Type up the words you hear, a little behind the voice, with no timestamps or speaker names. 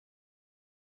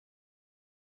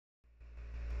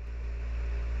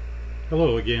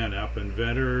Hello again, App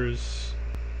Inventors.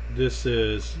 This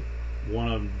is one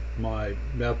of my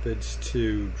methods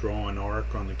to draw an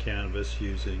arc on the canvas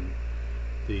using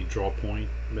the draw point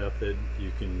method.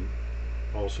 You can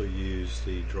also use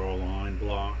the draw line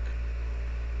block.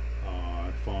 I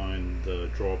find the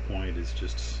draw point is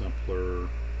just simpler,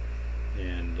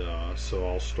 and so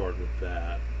I'll start with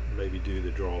that. Maybe do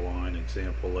the draw line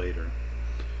example later.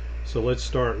 So let's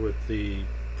start with the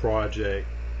project.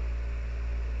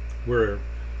 We're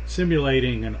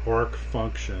simulating an arc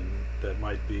function that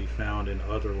might be found in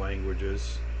other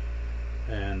languages,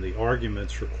 and the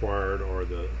arguments required are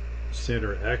the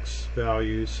center X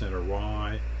value, center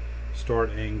Y, start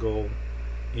angle,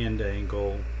 end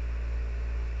angle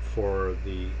for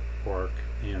the arc,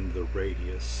 and the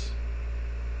radius.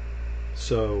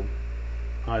 So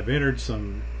I've entered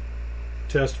some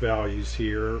test values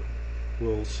here.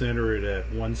 We'll center it at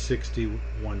 160,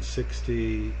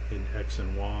 160 in X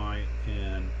and Y,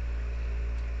 and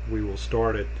we will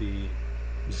start at the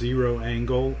 0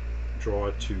 angle, draw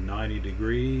it to 90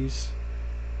 degrees,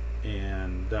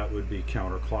 and that would be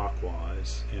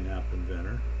counterclockwise in App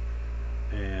Inventor,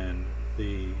 and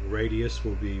the radius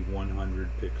will be 100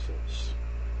 pixels.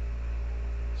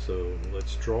 So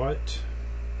let's draw it.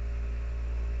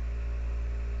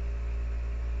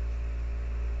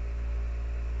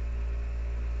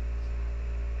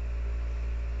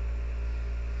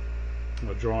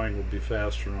 Well, drawing will be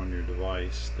faster on your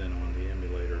device than on the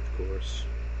emulator, of course.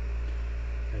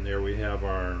 And there we have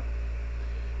our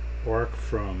arc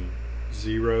from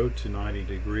 0 to 90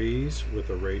 degrees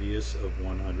with a radius of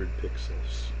 100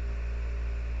 pixels.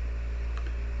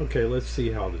 Okay, let's see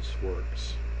how this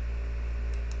works.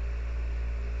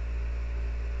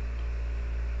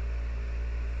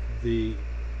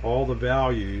 All the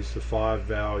values, the 5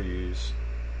 values,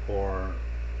 are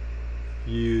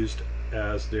used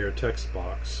as their text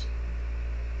box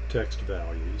text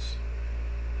values.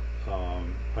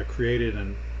 I created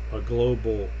a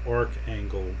global arc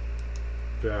angle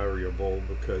variable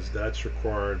because that's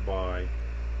required by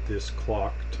this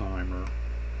clock timer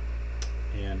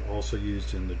and also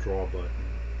used in the draw button.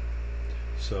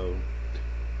 So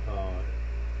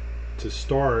to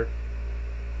start,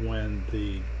 when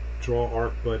the draw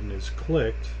arc button is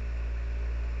clicked,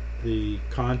 the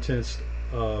contents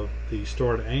of the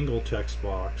start angle text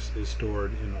box is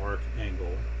stored in arc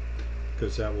angle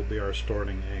because that will be our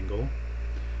starting angle.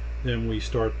 Then we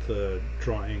start the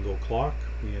draw angle clock,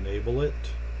 we enable it,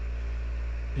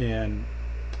 and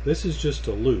this is just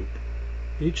a loop.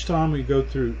 Each time we go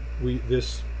through,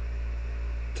 this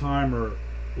timer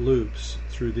loops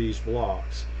through these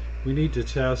blocks. We need to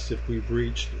test if we've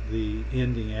reached the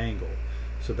ending angle.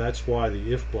 So that's why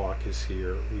the if block is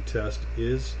here. We test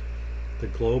is the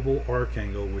global arc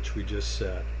angle, which we just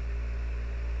set,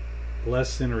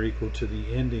 less than or equal to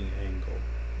the ending angle.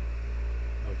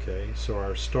 Okay, so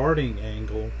our starting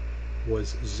angle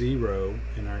was 0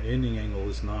 and our ending angle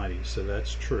is 90, so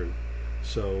that's true.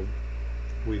 So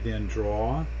we then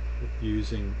draw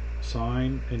using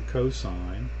sine and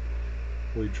cosine.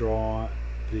 We draw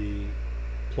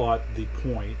plot the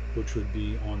point, which would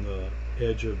be on the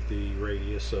edge of the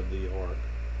radius of the arc.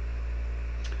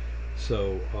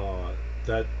 So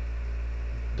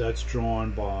that's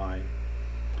drawn by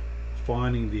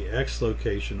finding the X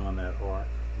location on that arc,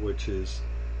 which is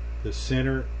the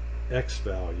center X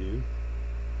value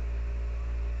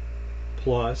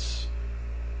plus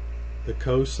the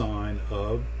cosine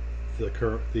of the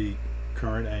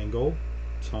current angle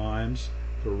times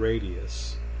the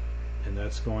radius, and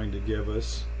that's going to give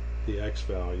us the X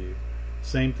value.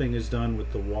 Same thing is done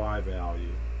with the Y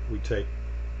value. We take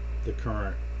the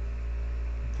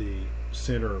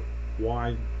center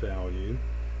Y value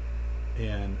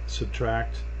and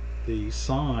subtract the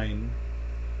sine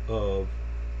of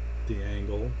the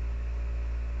angle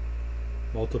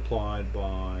multiplied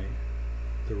by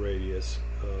the radius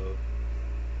of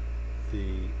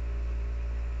the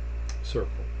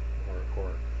circle or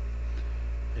arc.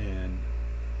 And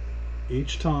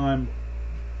each time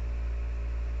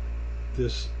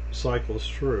this cycles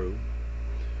through,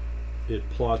 it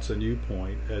plots a new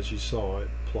point. As you saw, it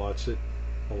plots it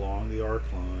along the arc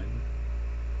line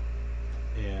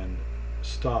and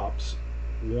stops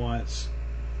once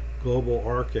global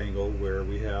arc angle, where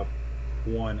we have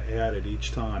 1 added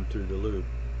each time through the loop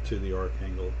to the arc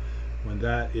angle, when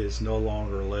that is no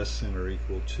longer less than or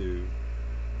equal to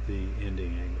the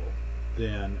ending angle,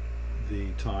 then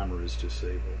the timer is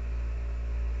disabled.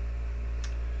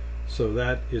 So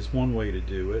that is one way to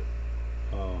do it.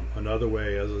 Another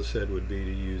way, as I said, would be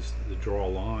to use the draw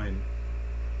line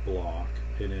block,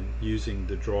 and in using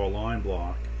the draw line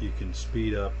block you can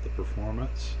speed up the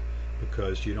performance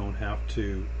because you don't have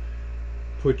to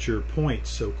put your points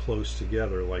so close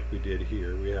together like we did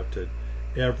here. We have to,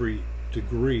 every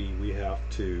degree we have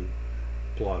to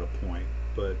plot a point,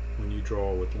 but when you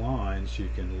draw with lines you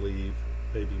can leave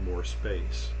maybe more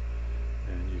space,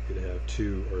 and you could have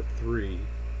 2 or 3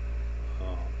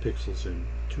 pixels in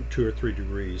 2 or 3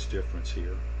 degrees difference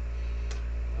here.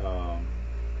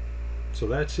 So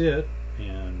that's it,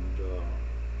 and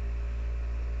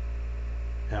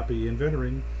happy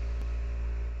inventoring.